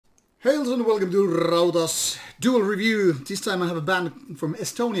Hails and welcome to Rauta's duel review. This time I have a band from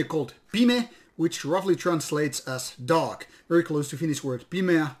Estonia called Pime, which roughly translates as dark. Very close to Finnish word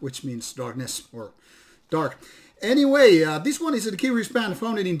Pimea, which means darkness or dark. Anyway, this one is a curious band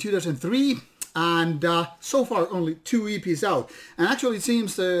founded in 2003 and so far only 2 EPs out. And actually it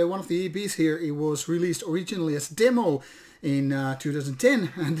seems one of the EPs here, it was released originally as demo in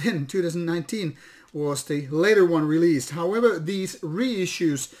 2010 and then 2019 was the later one released. However, these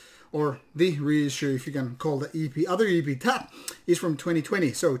reissues, or the reissue, if you can call the EP, other EP, that is from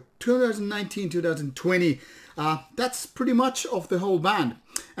 2020. So 2019-2020, that's pretty much of the whole band.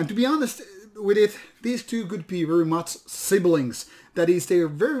 And to be honest with it, these two could be very much siblings. That is, they are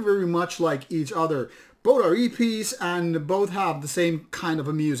very, very much like each other. Both are EPs and both have the same kind of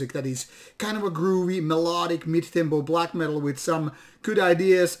a music that is kind of a groovy, melodic, mid-tempo black metal with some good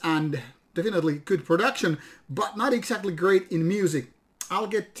ideas and definitely good production, but not exactly great in music. I'll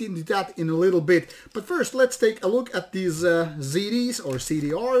get into that in a little bit. But first, let's take a look at these ZDs or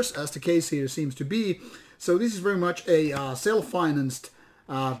CDRs, as the case here seems to be. So this is very much a self-financed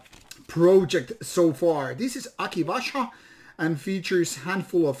project so far. This is Akivasha and features a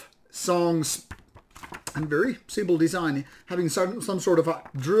handful of songs and very simple design, having some sort of a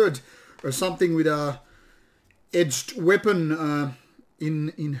druid or something with a edged weapon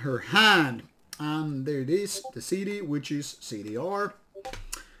in her hand. And there it is, the CD, which is CDR.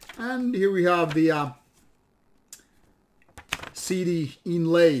 And here we have the CD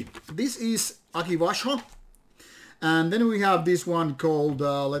inlay. This is Akivasha. And then we have this one called,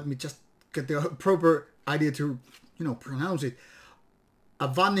 let me just get the proper idea to, pronounce it.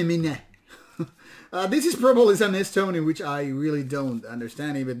 Avanemine. This is probably some Estonian, which I really don't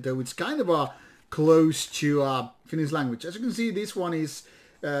understand, even though it's kind of close to Finnish language. As you can see, this one is,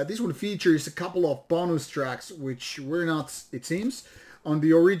 this one features a couple of bonus tracks, which were not, it seems, on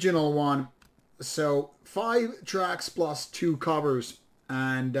the original one. So 5 tracks plus 2 covers,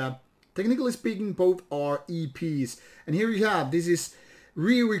 and technically speaking both are EPs. And here you have, this is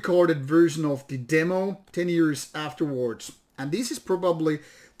re-recorded version of the demo 10 years afterwards, and this is probably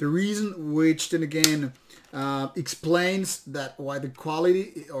the reason which then again explains that why the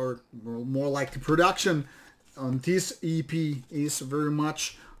quality, or more like the production on this EP is very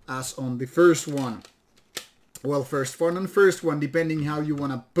much as on the first one. Well, first one, depending how you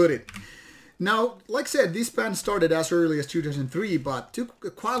want to put it. Now, like I said, this band started as early as 2003, but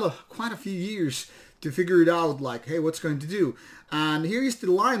took quite a few years to figure it out, like, hey, what's going to do? And here is the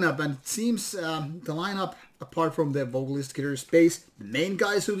lineup, and it seems the lineup, apart from the vocalist, guitarist, bass, the main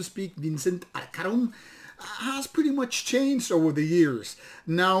guy, so to speak, Vincent Arcarum, has pretty much changed over the years.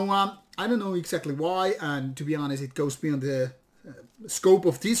 Now, I don't know exactly why, and to be honest, it goes beyond the scope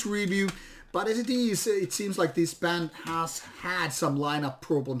of this review. But as it is, it seems like this band has had some lineup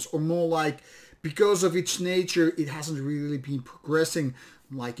problems, or more like, because of its nature, it hasn't really been progressing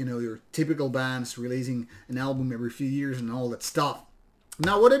like, your typical bands releasing an album every few years and all that stuff.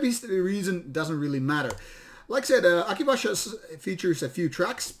 Now, whatever is the reason, doesn't really matter. Like I said, Akivasha features a few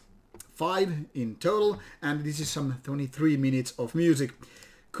tracks, 5 in total, and this is some 23 minutes of music.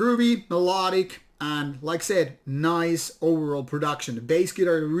 Groovy, melodic, and like I said, nice overall production. The bass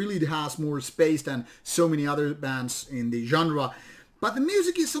guitar really has more space than so many other bands in the genre. But the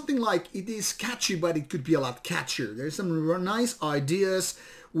music is something like, it is catchy, but it could be a lot catchier. There's some nice ideas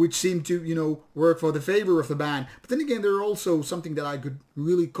which seem to, work for the favor of the band. But then again, there are also something that I could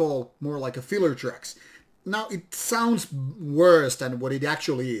really call more like a filler tracks. Now, it sounds worse than what it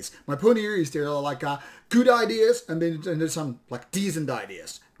actually is. My point here is there are like good ideas, and then there's some like decent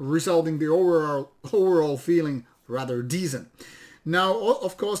ideas, resulting the overall feeling rather decent. Now,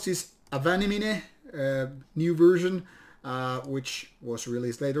 of course, this Avanemine new version, which was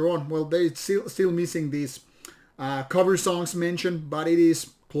released later on, well, they're still missing these cover songs mentioned, but it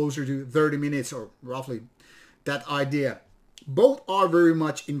is closer to 30 minutes or roughly that idea. Both are very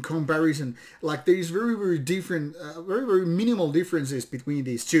much in comparison, like there is very, very different, very minimal differences between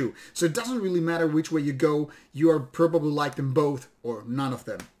these two. So it doesn't really matter which way you go, you are probably like them both or none of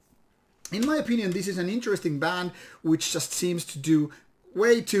them. In my opinion, this is an interesting band which just seems to do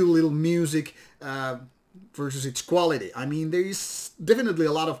way too little music versus its quality. I mean, there is definitely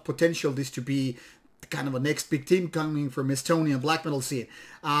a lot of potential this to be kind of a next big team coming from Estonian black metal scene.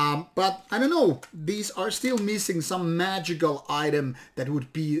 But I don't know, these are still missing some magical item that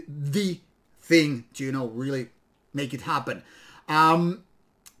would be the thing to, really make it happen.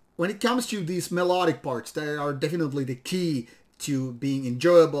 When it comes to these melodic parts, they are definitely the key to being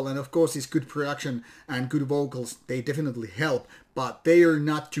enjoyable, and of course this good production and good vocals, they definitely help, but they are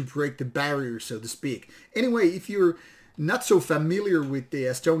not to break the barrier, so to speak. Anyway, if you're not so familiar with the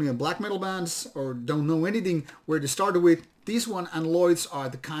Estonian black metal bands or don't know anything where to start with, this one and Lloyd's are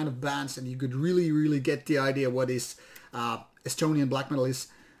the kind of bands that you could really get the idea what is Estonian black metal is,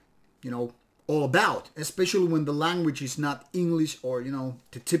 you know, all about, especially when the language is not English or, you know,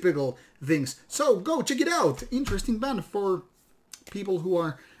 the typical things. So go check it out. Interesting band for people who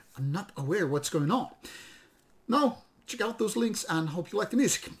are not aware what's going on. Now, check out those links and hope you like the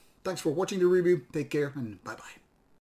music. Thanks for watching the review. Take care and bye-bye.